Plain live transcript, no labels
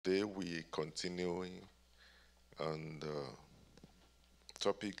Today we continuing on the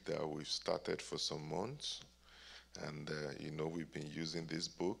topic that we've started for some months, and we've been using this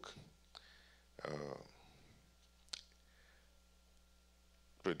book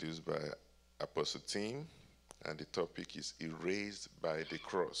produced by Apostle Tim, and the topic is Erased by the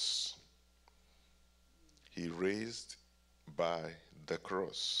Cross. Erased by the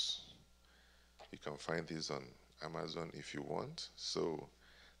Cross. You can find this on Amazon if you want. So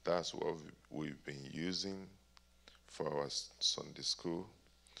that's what we've been using for our Sunday school.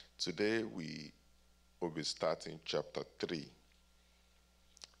 Today we will be starting chapter 3.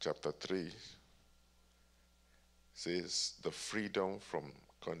 Chapter 3 says the freedom from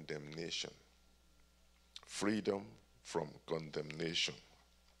condemnation. Freedom from condemnation.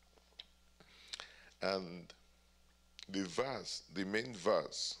 And the main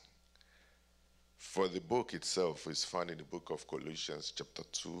verse for the book itself is found in the book of Colossians chapter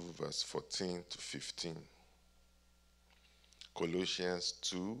 2 verse 14 to 15. Colossians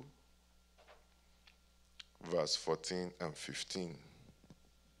 2 verse 14 and 15.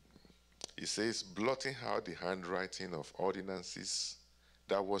 It says, blotting out the handwriting of ordinances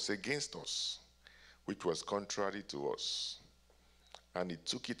that was against us, which was contrary to us, and he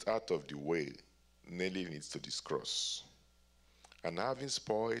took it out of the way, nailing it to this cross. And having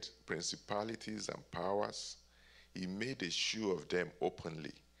spoiled principalities and powers, he made a show of them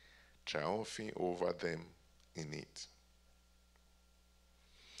openly, triumphing over them in it.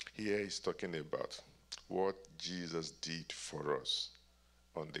 Here he's talking about what Jesus did for us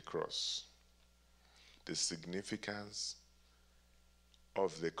on the cross. The significance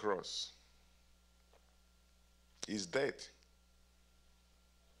of the cross. His death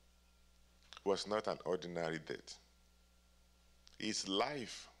was not an ordinary death. His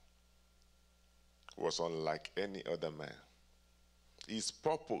life was unlike any other man. His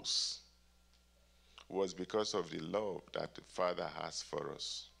purpose was because of the love that the Father has for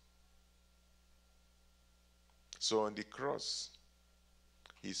us. So on the cross,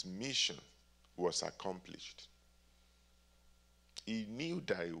 his mission was accomplished. He knew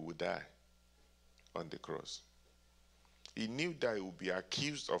that he would die on the cross. He knew that he would be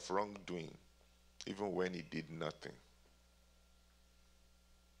accused of wrongdoing even when he did nothing.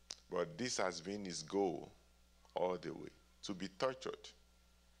 But this has been his goal all the way, to be tortured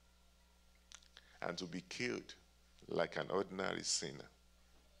and to be killed like an ordinary sinner,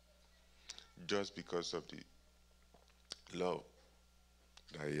 just because of the love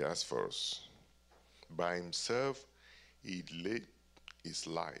that he has for us. By himself, he laid his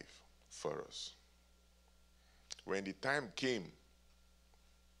life for us. When the time came,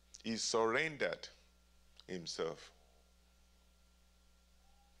 he surrendered himself.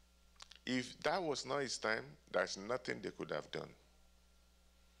 If that was not his time, there's nothing they could have done.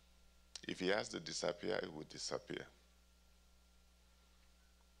 If he has to disappear, he would disappear.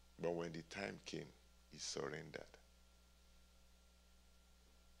 But when the time came, he surrendered.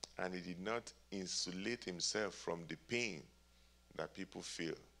 And he did not insulate himself from the pain that people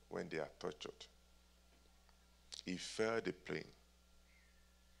feel when they are tortured. He felt the pain.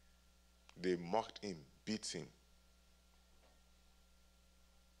 They mocked him, beat him,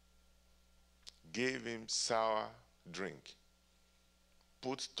 gave him sour drink,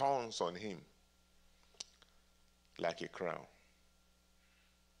 put thorns on him like a crown,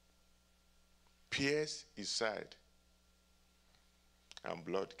 pierced his side, and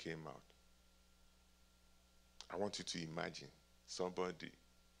blood came out. I want you to imagine somebody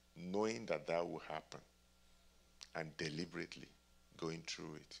knowing that that will happen and deliberately going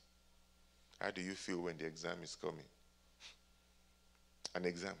through it. How do you feel when the exam is coming? An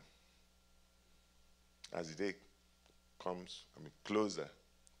exam. As the day comes, closer,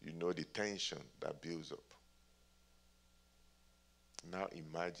 you know the tension that builds up. Now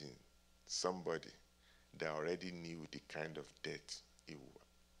imagine somebody that already knew the kind of death he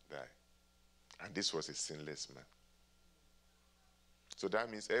would die. And this was a sinless man. So that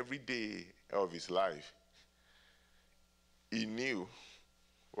means every day of his life, he knew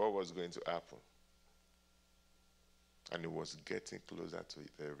what was going to happen. And he was getting closer to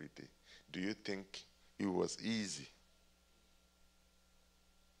it every day. Do you think it was easy?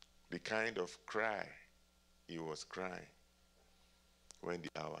 The kind of cry he was crying when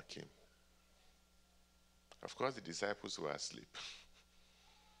the hour came. Of course, the disciples were asleep.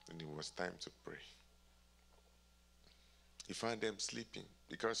 And it was time to pray. He found them sleeping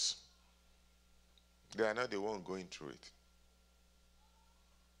because they are not the one going through it.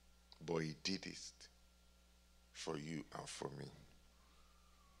 But he did it for you and for me.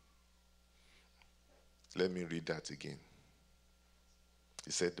 Let me read that again.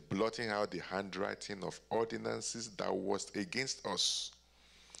 He said, blotting out the handwriting of ordinances that was against us,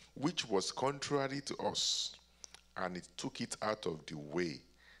 which was contrary to us, and it took it out of the way,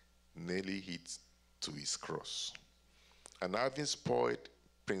 nailing it to his cross. And having spoiled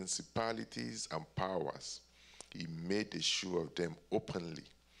principalities and powers, he made a show of them openly,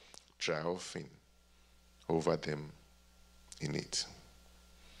 triumphing over them in it.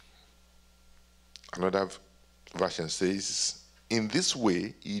 Another version says, in this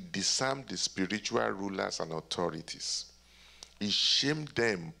way, he disarmed the spiritual rulers and authorities. He shamed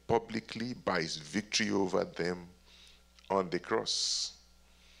them publicly by his victory over them on the cross.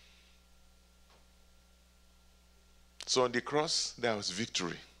 So on the cross, there was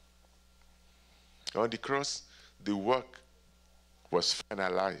victory. On the cross, the work was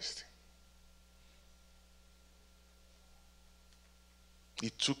finalized. He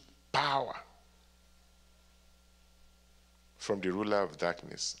took power from the ruler of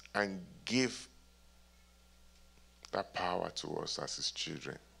darkness and gave that power to us as his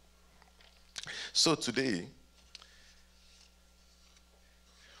children. So today,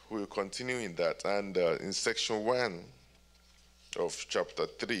 we'll continue in that. And in section 1 of chapter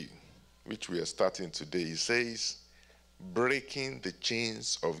 3, which we are starting today, it says, breaking the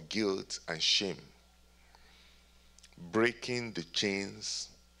chains of guilt and shame. Breaking the chains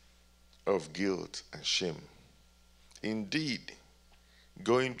of guilt and shame. Indeed,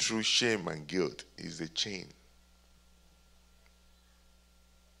 going through shame and guilt is a chain.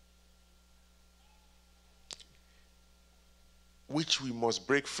 Which we must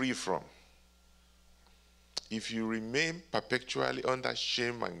break free from. If you remain perpetually under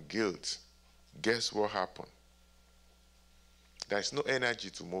shame and guilt, guess what happens? There's no energy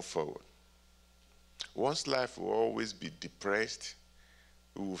to move forward. One's life will always be depressed,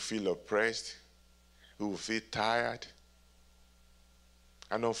 we will feel oppressed, we will feel tired.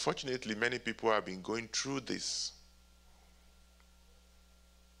 And unfortunately, many people have been going through this.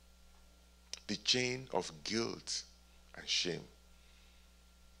 The chain of guilt and shame.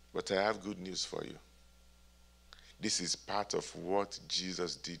 But I have good news for you. This is part of what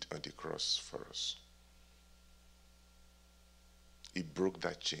Jesus did on the cross for us. He broke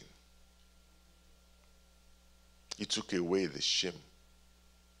that chain. He took away the shame.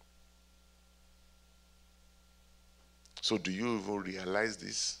 So do you even realize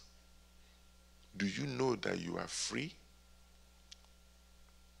this? Do you know that you are free?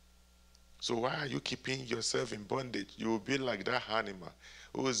 So why are you keeping yourself in bondage? You will be like that animal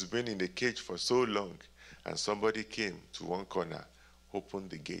who has been in the cage for so long, and somebody came to one corner,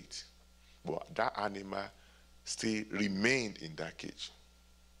 opened the gate. But that animal still remained in that cage.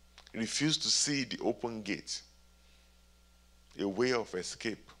 Refused to see the open gate, a way of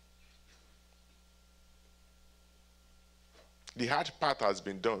escape. The hard part has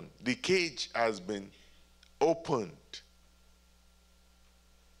been done. The cage has been opened.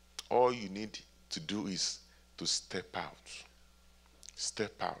 All you need to do is to step out.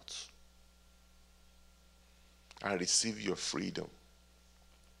 Step out. And receive your freedom.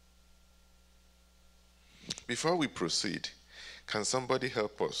 Before we proceed, can somebody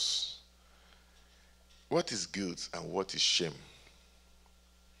help us? What is guilt and what is shame?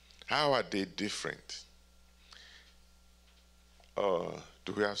 How are they different?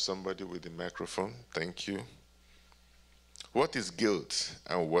 Do we have somebody with the microphone? Thank you. What is guilt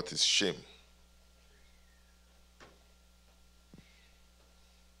and what is shame?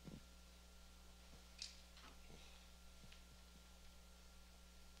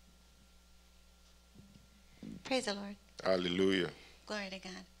 Praise the Lord. Hallelujah. Glory to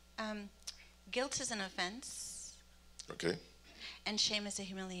God. Guilt is an offense. Okay. And shame is a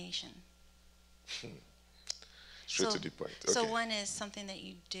humiliation. Straight to the point. Okay. So one is something that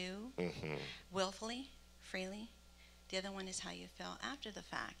you do willfully, freely. The other one is how you feel after the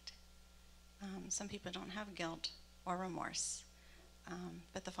fact. Some people don't have guilt or remorse.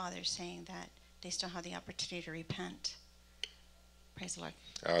 But the Father is saying that they still have the opportunity to repent. Praise the Lord.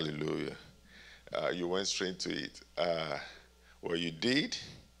 Hallelujah. You went straight to it. What you did,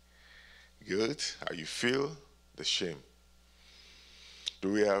 guilt, how you feel, the shame.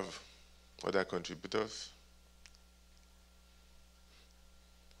 Do we have other contributors?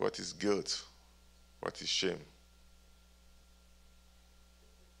 What is guilt? What is shame?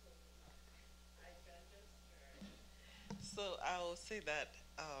 So I will say that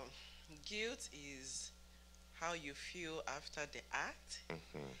guilt is how you feel after the act,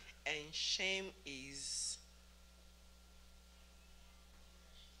 and shame is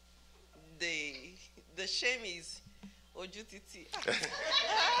the shame is ojutiti.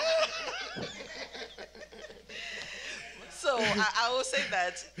 So I will say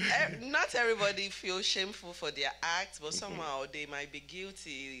that not everybody feels shameful for their acts, but somehow they might be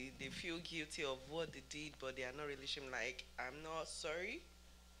guilty. They feel guilty of what they did, but they are not really ashamed. Like, I'm not sorry.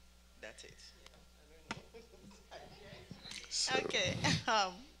 That's it. So, Okay.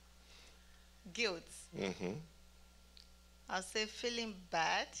 Guilt. mhm, I'll say feeling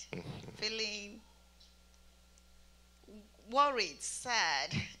bad, feeling worried,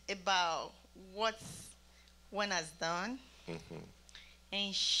 sad about what one has done. mhm.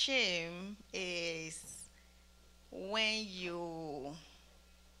 And shame is when you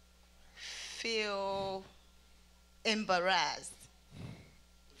feel embarrassed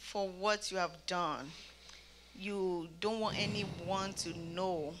for what you have done. You don't want anyone to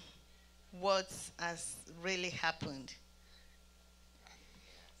know what has really happened.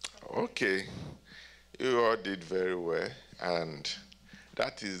 Okay, you all did very well, and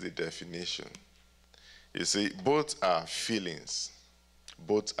that is the definition. You see, both are feelings,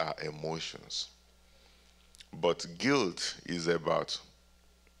 both are emotions. But guilt is about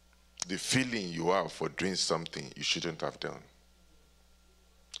the feeling you have for doing something you shouldn't have done.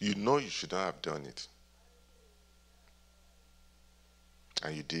 You know you shouldn't have done it,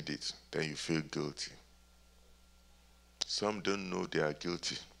 and you did it, then you feel guilty. Some don't know they are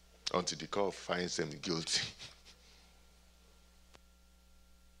guilty until the court finds them guilty.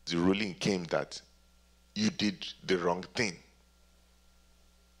 The ruling came that you did the wrong thing.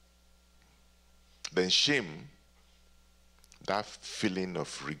 Then shame, that feeling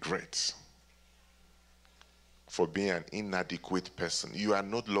of regret for being an inadequate person. You are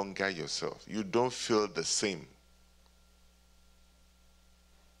no longer yourself. You don't feel the same.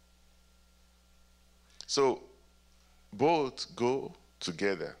 So both go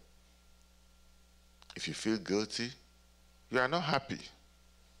together. If you feel guilty, you are not happy.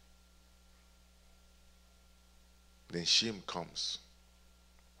 Then shame comes.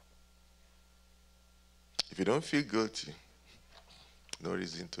 If you don't feel guilty, no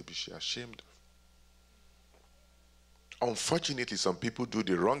reason to be ashamed of. Unfortunately, some people do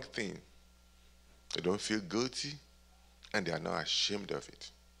the wrong thing. They don't feel guilty, and they are not ashamed of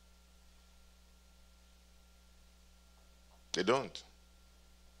it. They don't.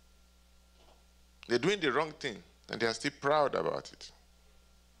 They're doing the wrong thing, and they are still proud about it.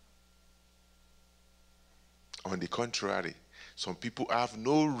 On the contrary, some people have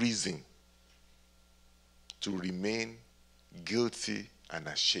no reason to remain guilty and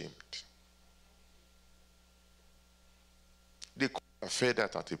ashamed. They could have felt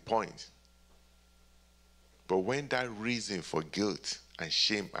that at a point. But when that reason for guilt and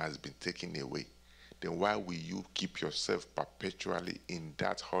shame has been taken away, then why will you keep yourself perpetually in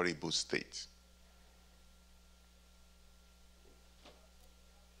that horrible state?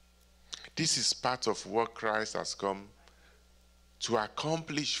 This is part of what Christ has come to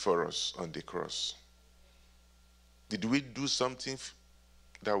accomplish for us on the cross. Did we do something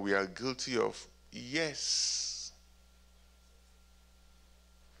that we are guilty of? Yes.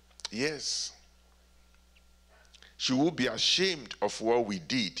 Yes. Should we be ashamed of what we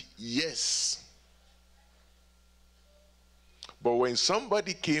did? Yes. But when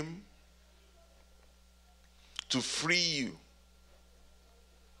somebody came to free you,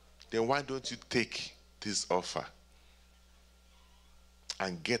 then why don't you take this offer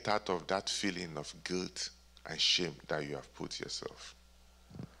and get out of that feeling of guilt and shame that you have put yourself?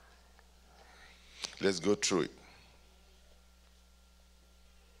 Let's go through it.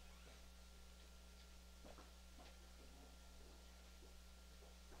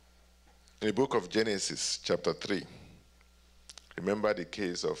 In the book of Genesis, chapter 3, remember the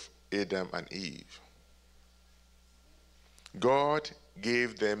case of Adam and Eve. God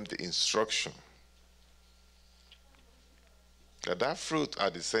gave them the instruction that that fruit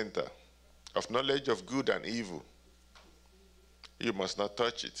at the center of knowledge of good and evil, you must not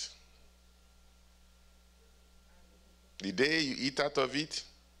touch it. The day you eat out of it,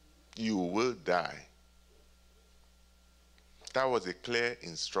 you will die. That was a clear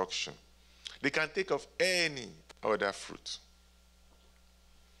instruction. They can take of any other fruit.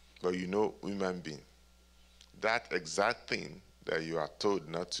 But you know, human being, that exact thing that you are told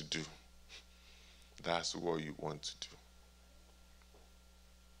not to do, that's what you want to do.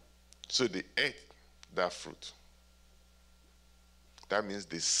 So they ate that fruit. That means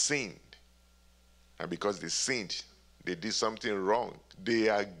they sinned. And because they sinned, they did something wrong. They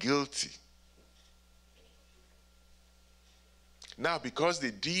are guilty. Now, because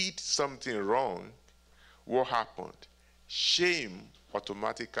they did something wrong, what happened? Shame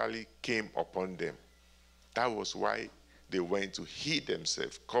automatically came upon them. That was why they went to hid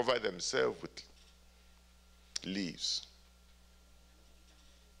themselves, cover themselves with leaves.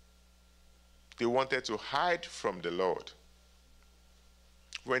 They wanted to hide from the Lord.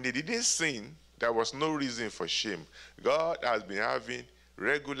 When they didn't sin, there was no reason for shame. God has been having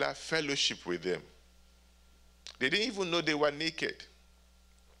regular fellowship with them. They didn't even know they were naked.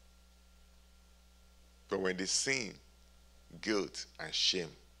 But when they sinned, guilt and shame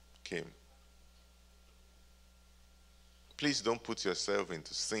came. Please don't put yourself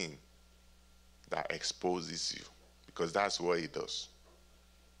into sin that exposes you, because that's what it does.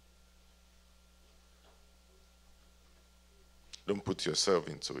 Don't put yourself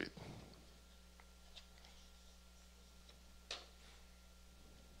into it.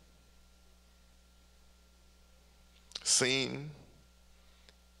 Sin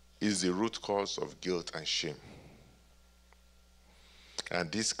is the root cause of guilt and shame. And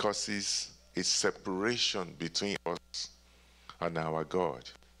this causes a separation between us and our God.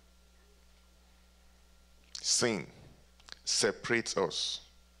 Sin separates us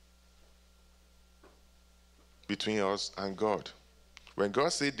between us and God. When God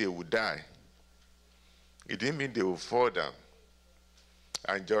said they would die, it didn't mean they will fall down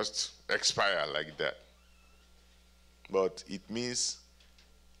and just expire like that. But it means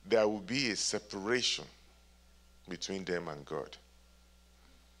there will be a separation between them and God.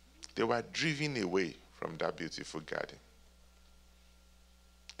 They were driven away from that beautiful garden.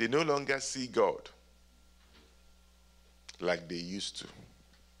 They no longer see God like they used to.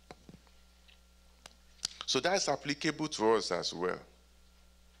 So that's applicable to us as well.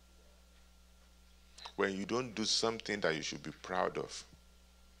 When you don't do something that you should be proud of,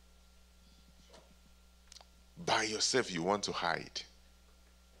 by yourself you want to hide.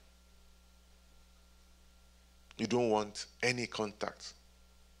 You don't want any contact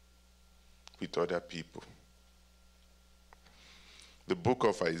with other people. The book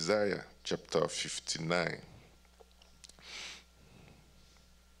of Isaiah, chapter 59.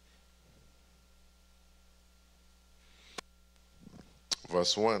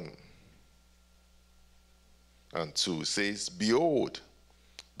 Verse 1 and 2 says, "Behold,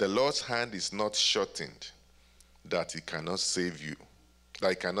 the Lord's hand is not shortened, that he cannot save you, that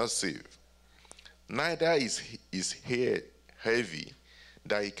he cannot save. Neither is his ear heavy,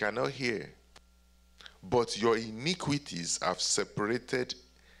 that he cannot hear. But your iniquities have separated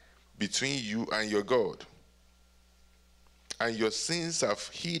between you and your God, and your sins have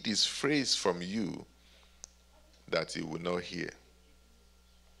hid his face from you, that he will not hear."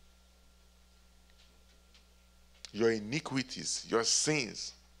 Your iniquities, your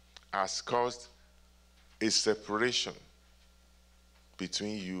sins, has caused a separation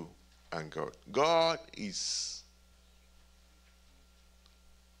between you and God. God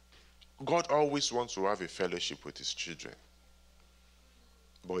always wants to have a fellowship with his children,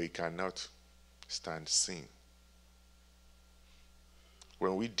 but he cannot stand sin.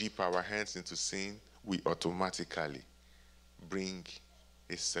 When we dip our hands into sin, we automatically bring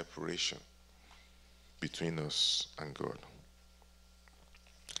a separation between us and God.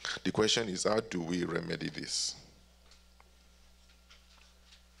 The question is, how do we remedy this?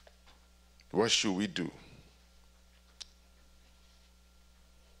 What should we do?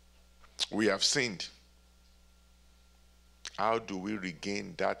 We have sinned. How do we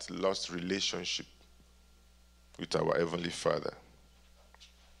regain that lost relationship with our Heavenly Father?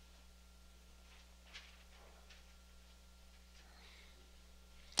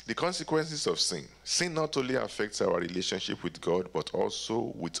 The consequences of sin. Sin not only affects our relationship with God, but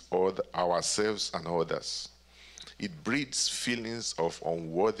also with ourselves and others. It breeds feelings of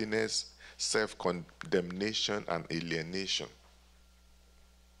unworthiness, self-condemnation, and alienation.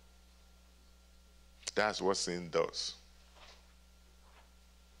 That's what sin does.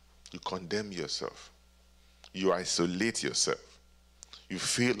 You condemn yourself. You isolate yourself. You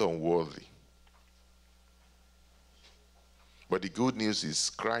feel unworthy. But the good news is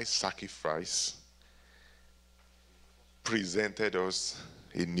Christ's sacrifice presented us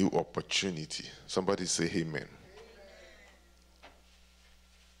a new opportunity. Somebody say amen.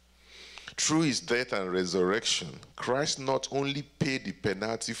 Through his death and resurrection, Christ not only paid the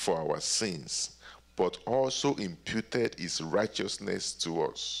penalty for our sins, but also imputed his righteousness to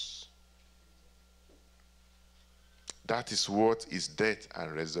us. That is what his death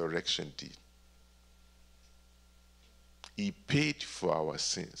and resurrection did. He paid for our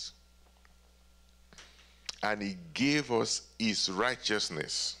sins. And he gave us his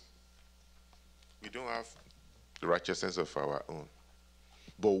righteousness. We don't have the righteousness of our own.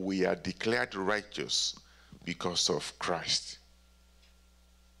 But we are declared righteous because of Christ.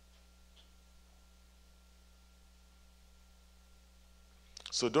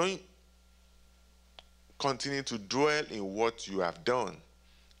 So don't continue to dwell in what you have done.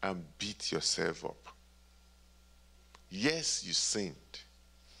 and beat yourself up. Yes, you sinned.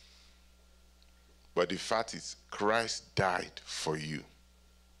 But the fact is, Christ died for you.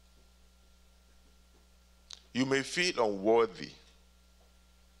 You may feel unworthy,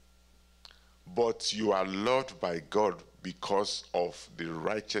 but you are loved by God because of the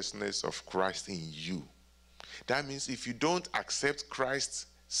righteousness of Christ in you. That means if you don't accept Christ's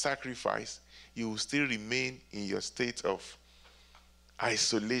sacrifice, you will still remain in your state of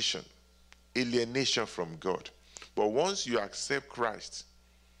isolation, alienation from God. But once you accept Christ,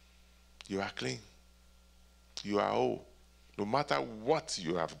 you are clean. You are whole, no matter what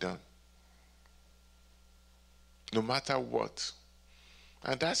you have done. No matter what.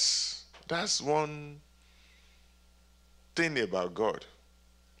 And that's one thing about God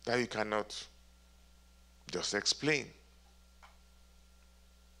that you cannot just explain.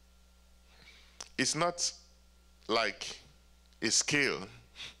 It's not like a scale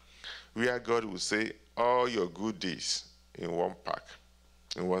where God will say all your good deeds in one pack,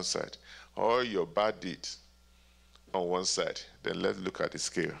 in one side, all your bad deeds on one side. Then let's look at the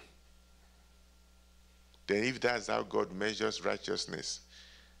scale. Then if that's how God measures righteousness,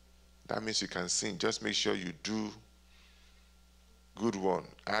 that means you can sin. Just make sure you do good one,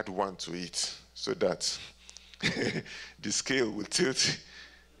 add one to it, so that the scale will tilt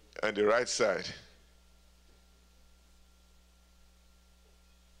on the right side.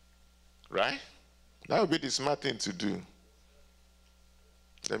 Right? That would be the smart thing to do.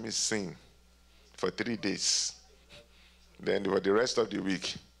 Let me sin for 3 days. Then for the rest of the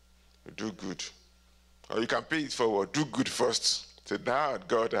week, you do good. Or you can pay it forward. Do good first. Say, now,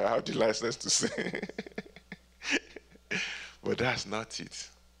 God, I have the license to sin. But that's not it.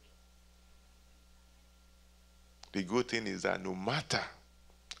 The good thing is that no matter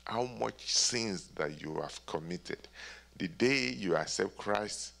how much sins that you have committed, the day you accept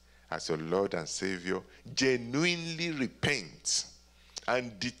Christ as your Lord and Savior, genuinely repent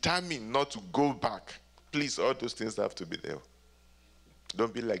and determine not to go back. Please, all those things have to be there.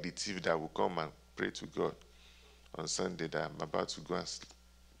 Don't be like the thief that will come and pray to God on Sunday that I'm about to go and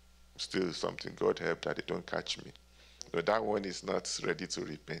steal something. God help that they don't catch me. No, that one is not ready to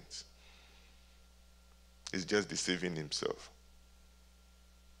repent. He's just deceiving himself.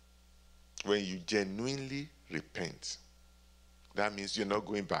 When you genuinely repent, that means you're not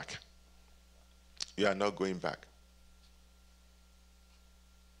going back. You are not going back.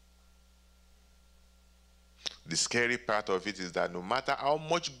 The scary part of it is that no matter how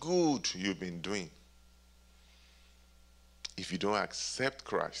much good you've been doing, if you don't accept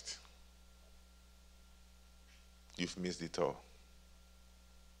Christ, you've missed it all.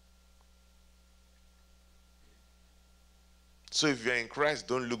 So if you're in Christ,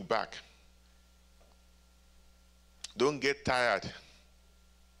 don't look back. Don't get tired.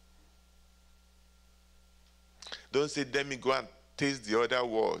 Don't say, let me go and taste the other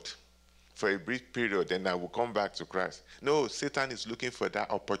world for a brief period, then I will come back to Christ. No, Satan is looking for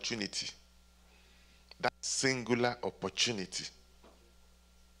that opportunity. That singular opportunity.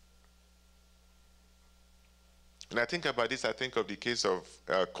 And I think about this, I think of the case of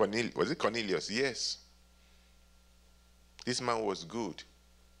Cornelius. Was it Cornelius? Yes. This man was good.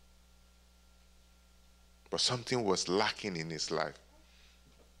 But something was lacking in his life.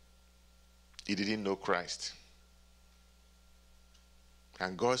 He didn't know Christ.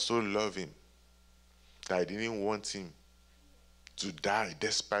 And God so loved him that he didn't want him to die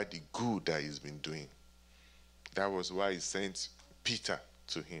despite the good that he's been doing. That was why he sent Peter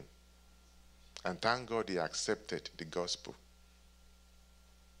to him. And thank God he accepted the gospel.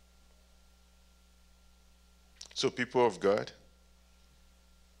 So people of God,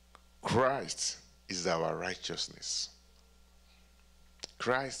 Christ is our righteousness.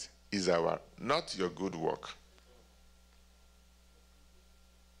 Christ is our, not your good work.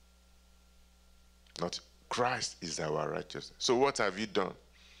 Not Christ is our righteousness. So what have you done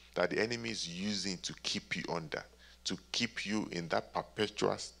that the enemy is using to keep you under, to keep you in that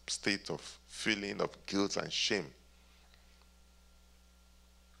perpetual state of feeling of guilt and shame?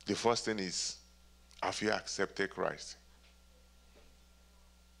 The first thing is, have you accepted Christ?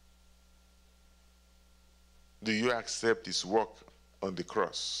 Do you accept his work on the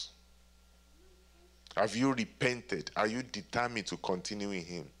cross? Have you repented? Are you determined to continue in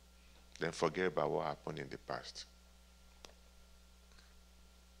him? Then forget about what happened in the past.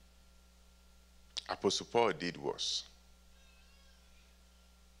 Apostle Paul did was,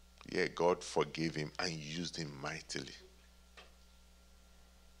 yeah, God forgave him and used him mightily.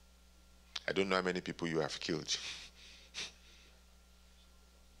 I don't know how many people you have killed.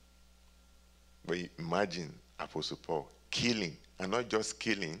 But imagine Apostle Paul. killing, and not just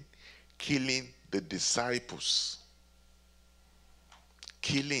killing the disciples,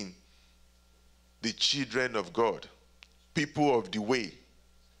 killing the children of God, people of the way.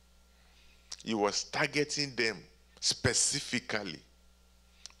 He was targeting them specifically,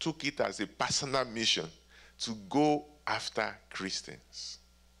 took it as a personal mission to go after Christians.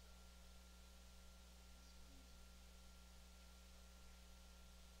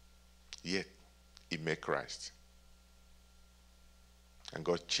 Yet, he met Christ. And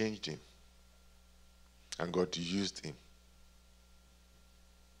God changed him. And God used him.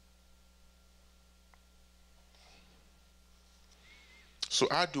 So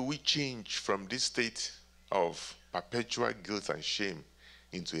how do we change from this state of perpetual guilt and shame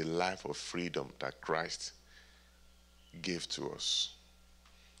into a life of freedom that Christ gave to us?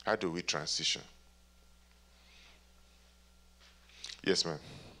 How do we transition? Yes, ma'am.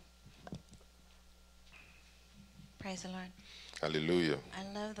 Praise the Lord. Hallelujah. I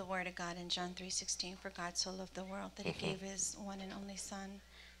love the word of God in John 3:16. For God so loved the world that he gave his one and only Son,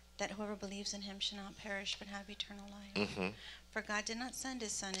 that whoever believes in him shall not perish but have eternal life. For God did not send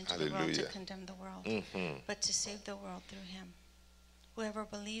his Son into the world to Hallelujah. condemn the world, but to save the world through him. Whoever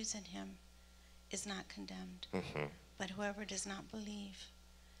believes in him is not condemned, but whoever does not believe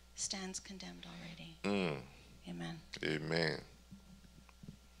stands condemned already. Amen. Amen.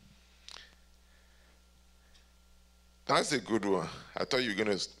 That's a good one. I thought you were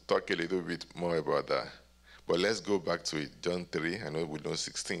going to talk a little bit more about that. But let's go back to it. John 3, I know we know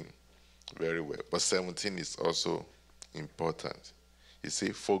 16 very well. But 17 is also important. He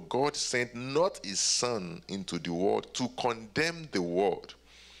says, for God sent not his Son into the world to condemn the world,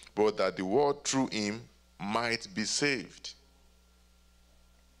 but that the world through him might be saved.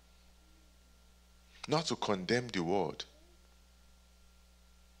 Not to condemn the world,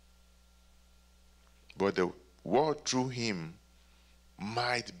 but the world through him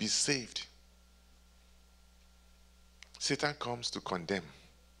might be saved. Satan comes to condemn,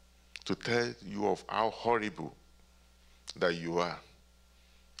 to tell you of how horrible that you are,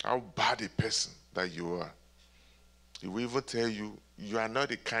 how bad a person that you are. He will even tell you, you are not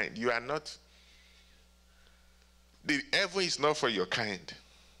the kind, you are not, the heaven is not for your kind.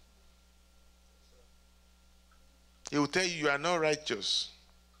 He will tell you, you are not righteous.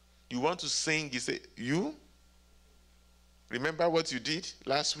 You want to sing, he say, you? Remember what you did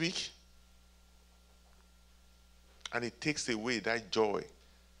last week? And it takes away that joy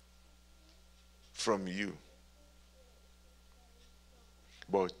from you.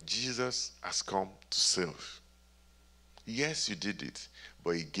 But Jesus has come to save. Yes, you did it,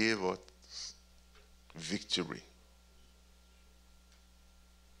 but he gave us victory.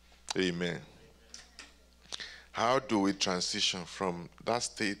 Amen. How do we transition from that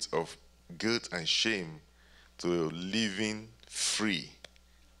state of guilt and shame to living free?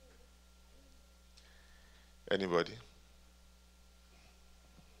 Anybody?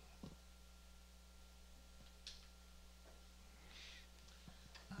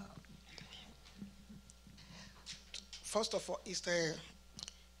 First of all, is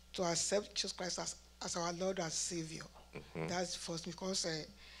to accept Jesus Christ as our Lord and Savior. That's first, because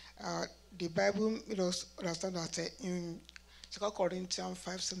the Bible made us understand that in 2 Corinthians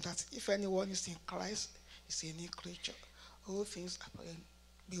 5 says that if anyone is in Christ, is a new creature. All things are,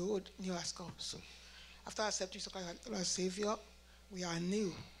 behold, new has come. So after accepting Jesus Christ as our Savior, we are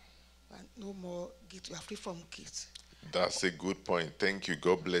new. And no more guilt. We are free from guilt. That's a good point. Thank you.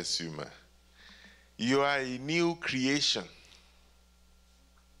 God bless you, man. You are a new creation.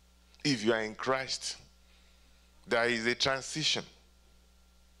 If you are in Christ, there is a transition.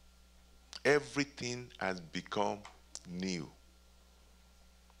 Everything has become new.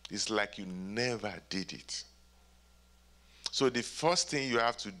 It's like you never did it. So the first thing you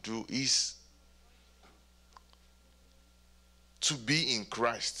have to do is to be in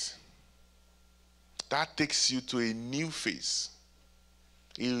Christ. That takes you to a new phase,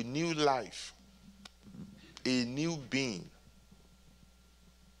 a new life, a new being.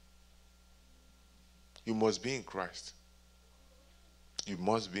 You must be in Christ. You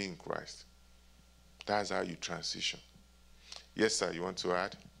must be in Christ. That's how you transition. Yes, sir, you want to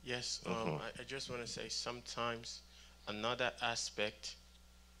add? Yes, I just want to say sometimes another aspect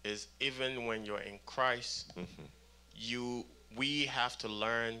is even when you're in Christ, we have to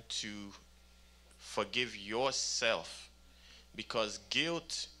learn to forgive yourself, because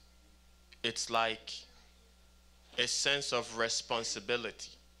guilt, it's like a sense of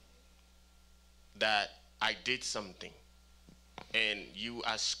responsibility that I did something, and you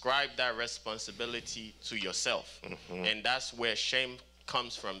ascribe that responsibility to yourself. And that's where shame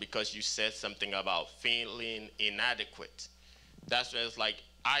comes from because you said something about feeling inadequate. That's where it's like,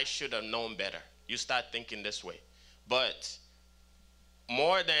 I should have known better. You start thinking this way. But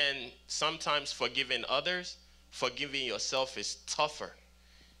more than sometimes forgiving others, forgiving yourself is tougher.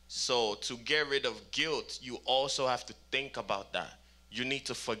 So to get rid of guilt, you also have to think about that. You need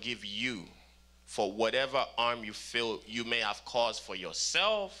to forgive you for whatever harm you feel you may have caused for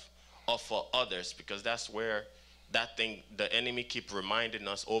yourself or for others, because that's where that thing, the enemy keep reminding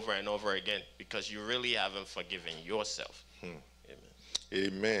us over and over again, because you really haven't forgiven yourself. Amen.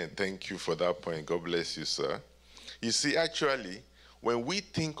 Amen. Thank you for that point. God bless you, sir. You see, actually, when we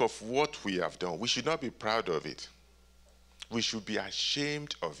think of what we have done, we should not be proud of it. We should be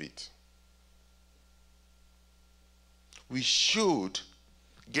ashamed of it. We should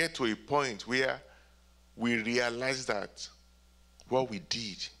get to a point where we realize that what we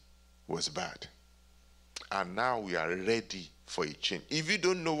did was bad. And now we are ready for a change. If you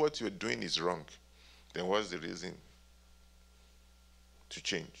don't know what you're doing is wrong, then what's the reason to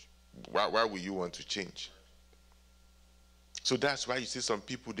change? Why will you want to change? So that's why you see some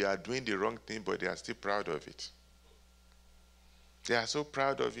people, they are doing the wrong thing, but they are still proud of it. They are so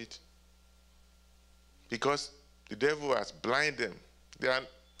proud of it because the devil has blinded them. They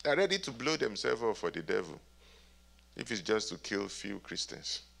are ready to blow themselves up for the devil if it's just to kill few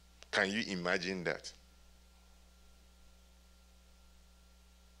Christians. Can you imagine that?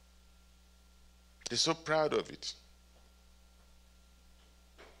 They're so proud of it.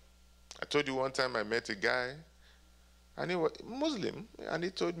 I told you one time I met a guy, and he was Muslim, and he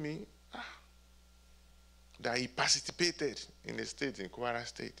told me that he participated in a state, in Kwara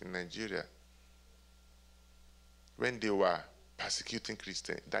State, in Nigeria, when they were persecuting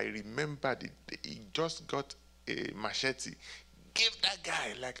Christians. That he remembered it. He just got a machete, gave that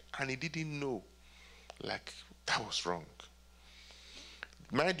guy, and he didn't know, that was wrong.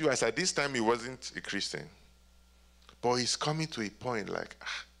 Mind you, as at this time, he wasn't a Christian. But he's coming to a point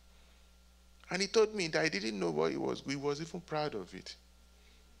and he told me that he didn't know what he was. He was even proud of it.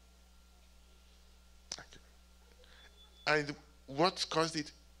 And what caused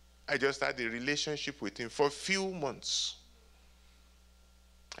it? I just had a relationship with him for a few months.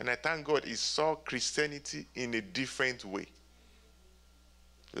 And I thank God he saw Christianity in a different way.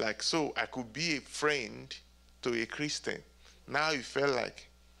 So I could be a friend to a Christian. Now he felt like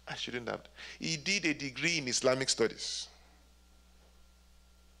I shouldn't have. He did a degree in Islamic studies.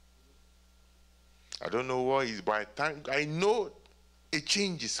 I don't know what he's, but I know a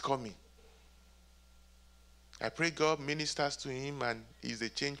change is coming. I pray God ministers to him and he's a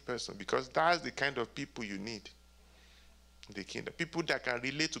changed person, because that's the kind of people you need in the kingdom. People that can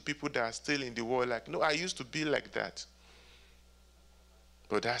relate to people that are still in the world, no, I used to be like that.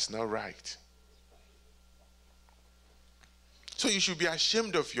 But that's not right. So you should be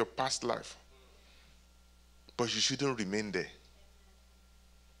ashamed of your past life, but you shouldn't remain there.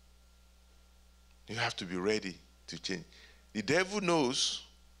 You have to be ready to change. The devil knows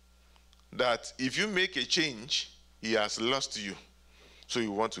that if you make a change, he has lost you. So he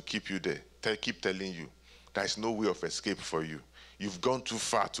wants to keep you there. Keep telling you there is no way of escape for you. You've gone too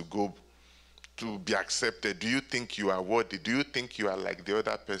far to go to be accepted. Do you think you are worthy? Do you think you are like the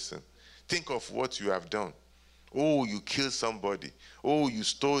other person? Think of what you have done. Oh, you killed somebody. Oh, you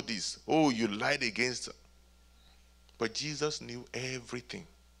stole this. Oh, you lied against. But Jesus knew everything.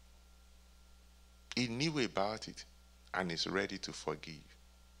 He knew about it and is ready to forgive.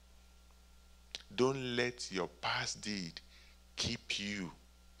 Don't let your past deed keep you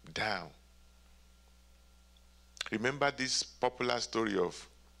down. Remember this popular story of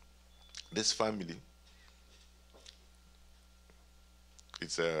this family.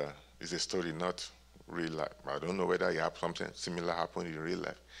 It's a story, not real life. I don't know whether something similar happened in real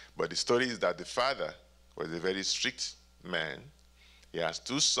life. But the story is that the father was a very strict man. He has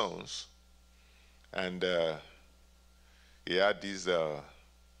 2 sons. And he had this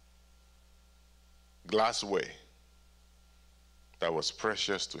glassware that was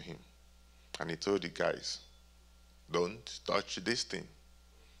precious to him. And he told the guys, don't touch this thing.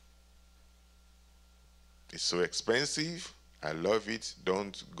 It's so expensive. I love it.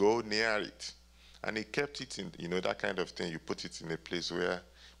 Don't go near it. And he kept it in, that kind of thing. You put it in a place where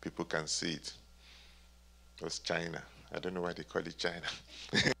people can see it. It was China. I don't know why they call it China.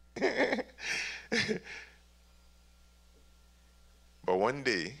 But one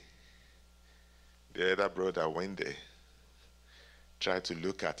day, the other brother went there, tried to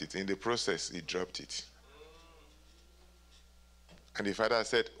look at it. In the process, he dropped it. And the father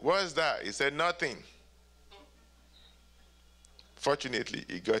said, what's that? He said, nothing. Fortunately,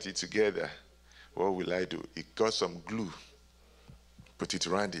 he got it together. What will I do? He got some glue, Put it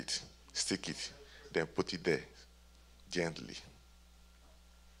around it, stick it, then put it there gently.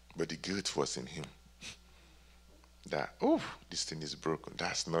 But the guilt was in him. That, oh, this thing is broken.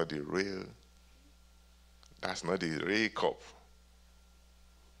 That's not the real cup.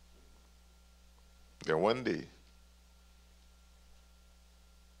 Then one day,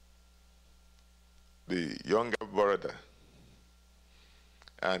 the younger brother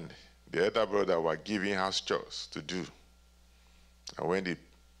and the elder brother were giving house chores to do. And when the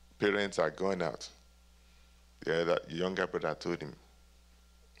parents are going out, the younger brother told him,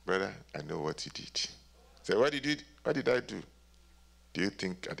 "Brother, I know what you did." He said, What did I do? Do you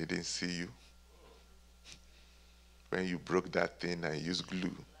think I didn't see you? When you broke that thing and used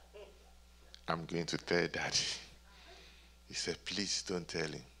glue, I'm going to tell Daddy. He said, "Please don't tell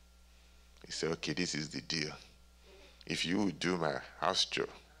him." He said, "Okay, this is the deal. If you would do my house chore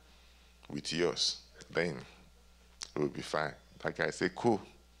with yours, then it will be fine." That guy said, "Cool."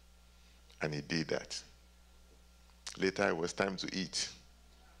 And he did that. Later, it was time to eat.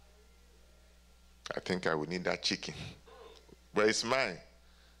 "I think I will need that chicken. But it's mine."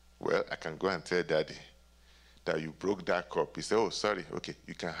 "Well, I can go and tell Daddy that you broke that cup." He said, "Oh, sorry. Okay,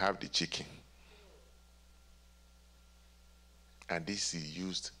 you can have the chicken." And this is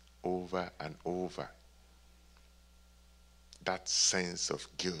used over and over. That sense of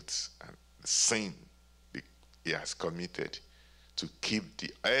guilt and sin he has committed to keep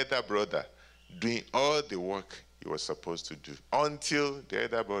the elder brother doing all the work he was supposed to do, until the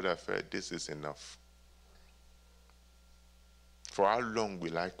elder brother felt, this is enough. For how long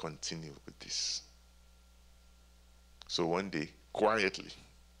will I continue with this? So one day, quietly,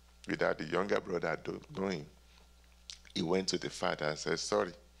 without the younger brother knowing, he went to the father and said,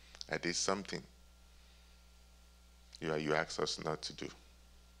 "Sorry, I did something you asked us not to do.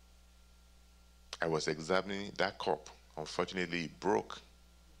 I was examining that cup. Unfortunately, it broke.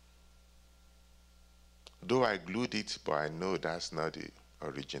 Though I glued it, but I know that's not the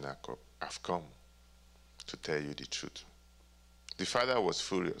original cup. I've come to tell you the truth." The father was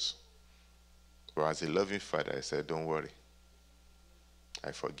furious. But as a loving father, I said, "Don't worry.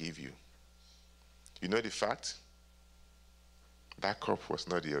 I forgive you. You know the fact? That cup was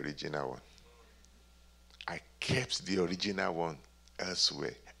not the original one. I kept the original one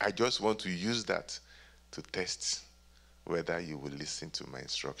elsewhere. I just want to use that to test whether you will listen to my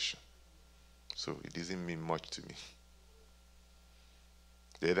instruction. So it doesn't mean much to me."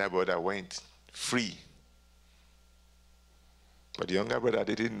 The other brother went free. But the younger brother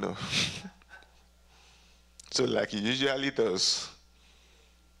didn't know. So like he usually does,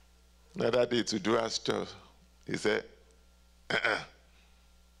 another day to do as chore, he said,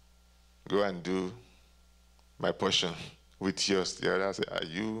 "Go and do my portion with yours." The other said, "Are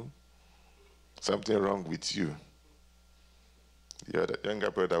you something wrong with you?" The other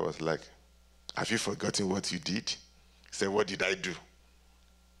younger brother was like, "Have you forgotten what you did?" He said, "What did I do?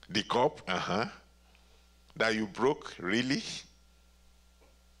 The cup? That you broke? Really?"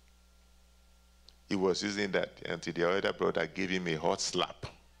 He was using that until the other brother gave him a hot slap.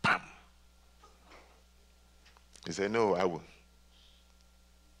 Bam! He said, "No, I'll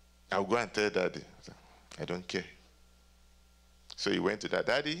go and tell Daddy." "I don't care." So he went to that.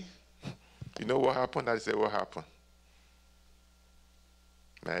 "Daddy, you know what happened?" Daddy said, "What happened?"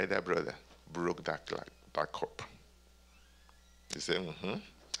 "My elder brother broke that cup." He said,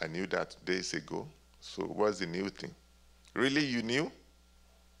 "I knew that days ago. So what's the new thing?" "Really, you knew?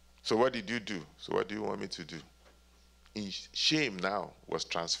 So what did you do? So what do you want me to do?" Shame now was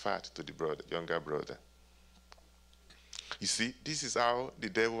transferred to the younger brother. You see, this is how the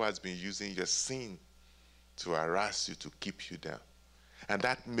devil has been using your sin to harass you, to keep you down. And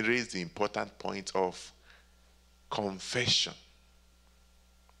that raised the important point of confession.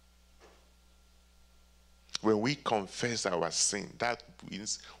 When we confess our sin, that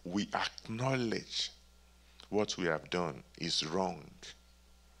means we acknowledge what we have done is wrong.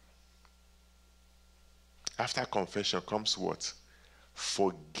 After confession comes what?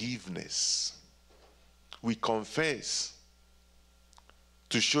 Forgiveness. We confess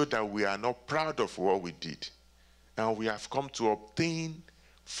to show that we are not proud of what we did, and we have come to obtain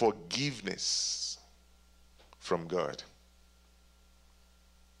forgiveness from God.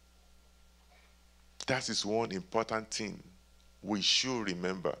 That is one important thing we should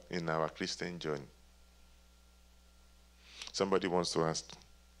remember in our Christian journey. Somebody wants to ask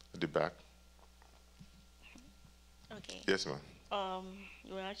at the back. Okay. Yes, ma'am.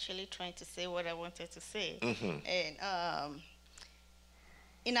 You were actually trying to say what I wanted to say. Mm-hmm. And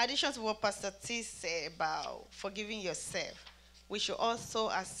in addition to what Pastor T said about forgiving yourself, we should also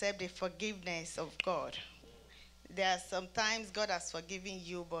accept the forgiveness of God. there are sometimes God has forgiven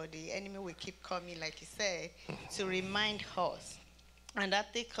you, but the enemy will keep coming, like he said, to remind us. And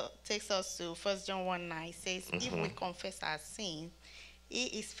that takes us to 1 John 1:9. It says, if we confess our sin, he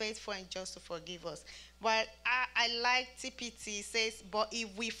is faithful and just to forgive us. But I like TPT. It says, but if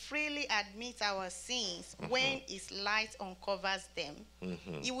we freely admit our sins when his light uncovers them,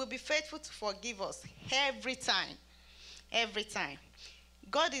 he will be faithful to forgive us every time. Every time.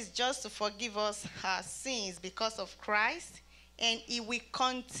 God is just to forgive us our sins because of Christ, and he will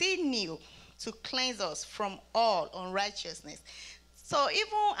continue to cleanse us from all unrighteousness. So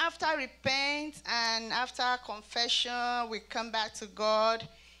even after repent and after confession, we come back to God.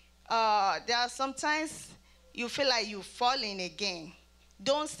 There are sometimes you feel like you've fallen again.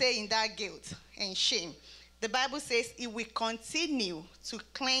 Don't stay in that guilt and shame. The Bible says it will continue to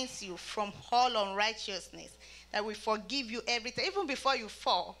cleanse you from all unrighteousness, that will forgive you everything. Even before you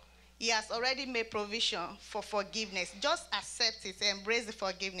fall, he has already made provision for forgiveness. Just accept it, embrace the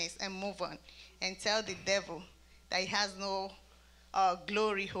forgiveness, and move on. And tell the devil that he has no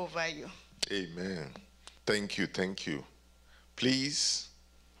glory over you. Amen. Thank you, thank you. Please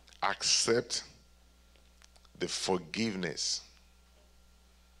accept the forgiveness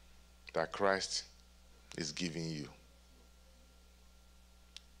that Christ is giving you.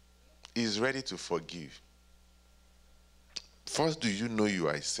 He's ready to forgive. First, do you know you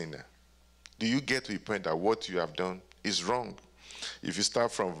are a sinner? Do you get to a point that what you have done is wrong? If you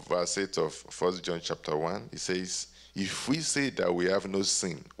start from verse 8 of 1 John chapter 1, it says, if we say that we have no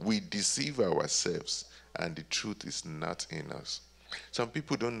sin, we deceive ourselves, and the truth is not in us. Some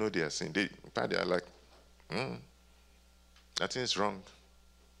people don't know their sin. They are like, nothing is wrong.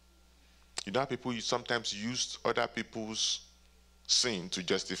 You know, people sometimes use other people's sin to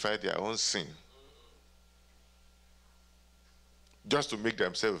justify their own sin, just to make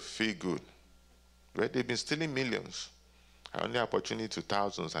themselves feel good. Well, they've been stealing millions. I only have opportunity to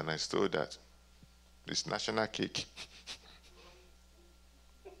thousands, and I stole that. It's national cake.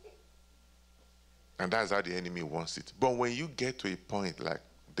 And that's how the enemy wants it. But when you get to a point like,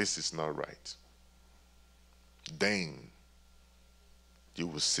 this is not right, then you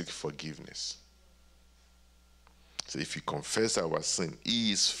will seek forgiveness. So if you confess our sin,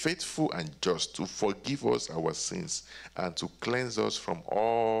 he is faithful and just to forgive us our sins and to cleanse us from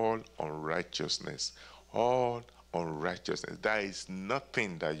all unrighteousness. All unrighteousness. There is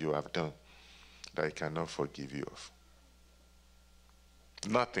nothing that you have done that he cannot forgive you of.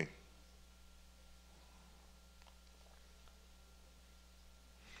 Nothing.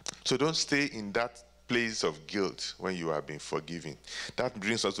 So don't stay in that place of guilt when you have been forgiven. That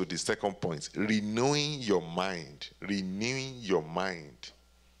brings us to the second point. Renewing your mind. Renewing your mind.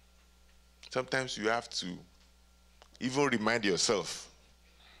 Sometimes you have to even remind yourself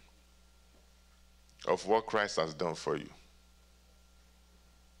of what Christ has done for you.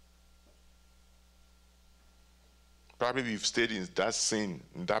 Probably we've stayed in that sin,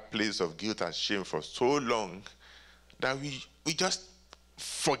 in that place of guilt and shame for so long that we just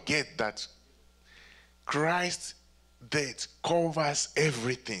forget that Christ's death covers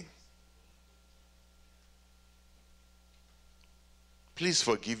everything. Please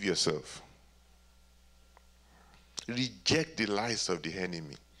forgive yourself. Reject the lies of the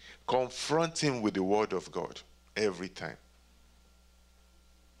enemy. Confront him with the word of God every time.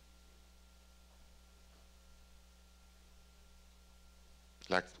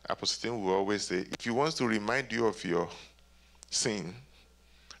 Like Apostle Tim will always say, if he wants to remind you of your sin,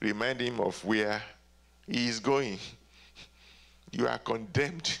 remind him of where he is going. You are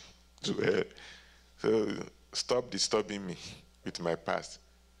condemned to hell. So stop disturbing me with my past.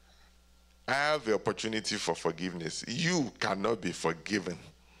 I have the opportunity for forgiveness. You cannot be forgiven.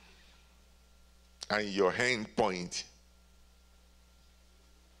 And your hand point,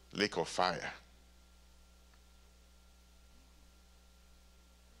 lake of fire.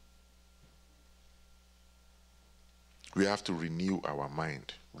 We have to renew our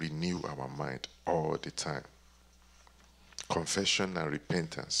mind all the time. Confession and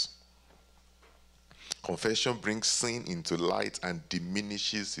repentance. Confession brings sin into light and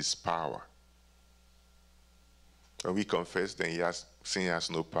diminishes his power. When we confess, then sin has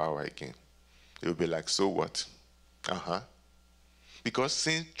no power again. It will be like, so what? Because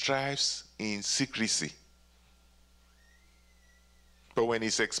sin thrives in secrecy. But when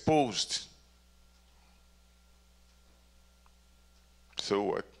it's exposed, so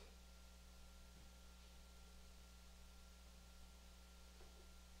what?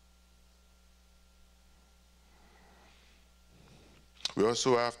 We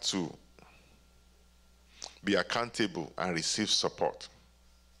also have to be accountable and receive support.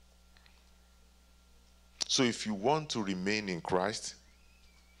 So if you want to remain in Christ,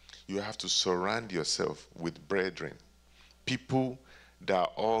 you have to surround yourself with brethren, people that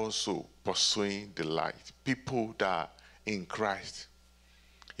are also pursuing the light, people that are in Christ.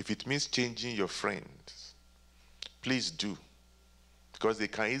 If it means changing your friends, please do, because they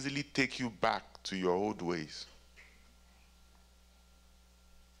can easily take you back to your old ways.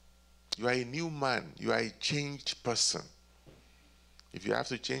 You are a new man. You are a changed person. If you have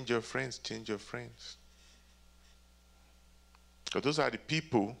to change your friends, change your friends. Because those are the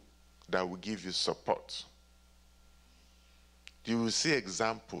people that will give you support. You will see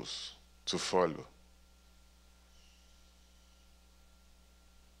examples to follow.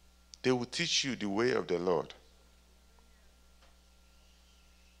 They will teach you the way of the Lord.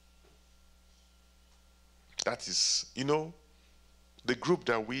 That is, the group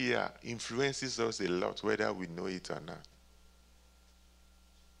that we are influences us a lot, whether we know it or not.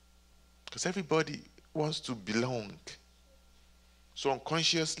 Because everybody wants to belong. So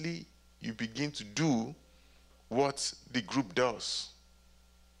unconsciously, you begin to do what the group does.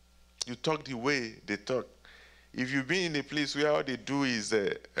 You talk the way they talk. If you've been in a place where all they do is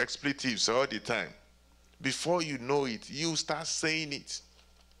expletives all the time, before you know it, you start saying it.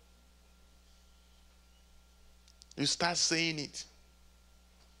 You start saying it.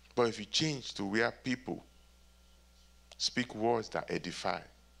 But if you change to where people speak words that edify,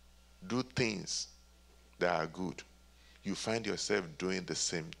 do things that are good, you find yourself doing the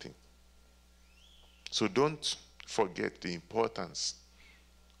same thing. So don't forget the importance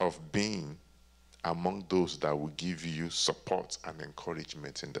of being among those that will give you support and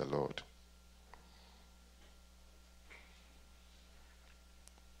encouragement in the Lord.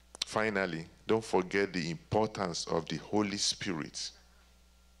 Finally, don't forget the importance of the Holy Spirit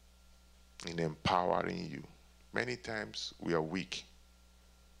in empowering you. Many times we are weak.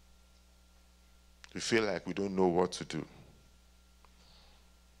 We feel like we don't know what to do.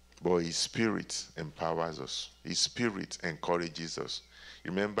 But His Spirit empowers us. His Spirit encourages us.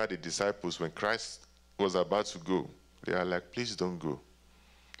 Remember the disciples, when Christ was about to go, they are like, please don't go.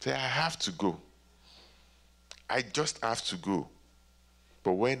 Say, I have to go. I just have to go.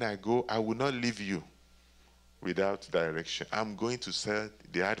 But when I go, I will not leave you without direction. I'm going to send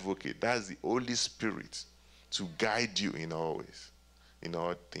the advocate. That's the Holy Spirit to guide you in all ways, in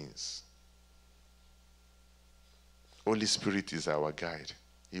all things. Holy Spirit is our guide.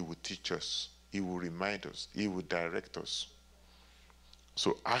 He will teach us. He will remind us. He will direct us.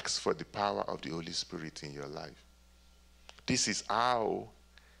 So ask for the power of the Holy Spirit in your life. This is how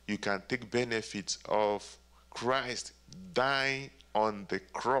you can take benefits of Christ dying on the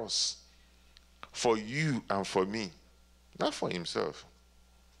cross for you and for me, not for himself.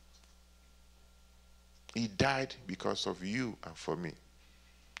 He died because of you and for me.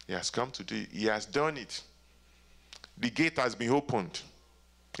 He has come to do it. He has done it. The gate has been opened.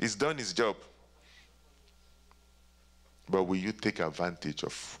 He's done his job. But will you take advantage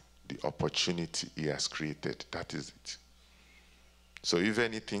of the opportunity he has created? That is it. So if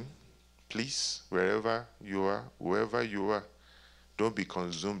anything, please, wherever you are, whoever you are, don't be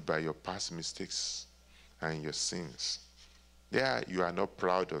consumed by your past mistakes and your sins. Yeah, you are not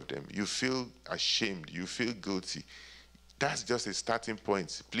proud of them. You feel ashamed. You feel guilty. That's just a starting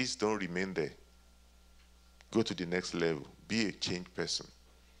point. Please don't remain there. Go to the next level. Be a changed person.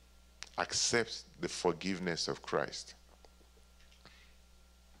 Accept the forgiveness of Christ.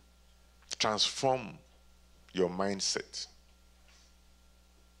 Transform your mindset.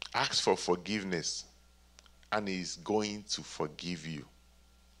 Ask for forgiveness, and he is going to forgive you.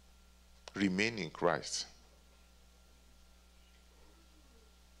 Remain in Christ.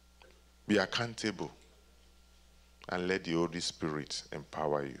 Be accountable, and let the Holy Spirit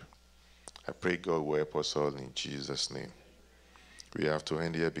empower you. I pray God will help us all in Jesus' name. We have to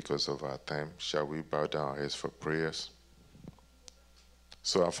end here because of our time. Shall we bow down our heads for prayers?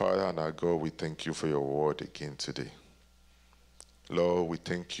 So our Father and our God, we thank you for your word again today. Lord, we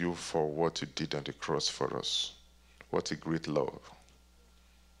thank you for what you did on the cross for us. What a great love.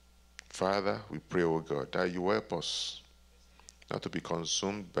 Father, we pray, oh God, that you help us not to be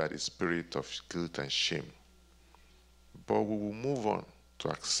consumed by the spirit of guilt and shame, but we will move on to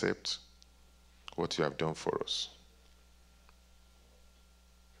accept what you have done for us.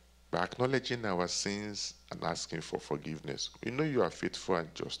 By acknowledging our sins and asking for forgiveness, we know you are faithful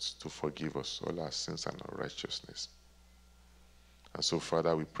and just to forgive us all our sins and unrighteousness. And so,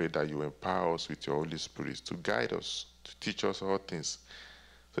 Father, we pray that you empower us with your Holy Spirit to guide us, to teach us all things,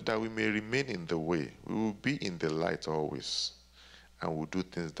 so that we may remain in the way. We will be in the light always, and will do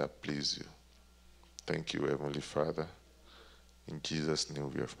things that please you. Thank you, Heavenly Father. In Jesus'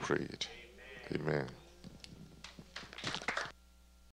 name we have prayed. Amen.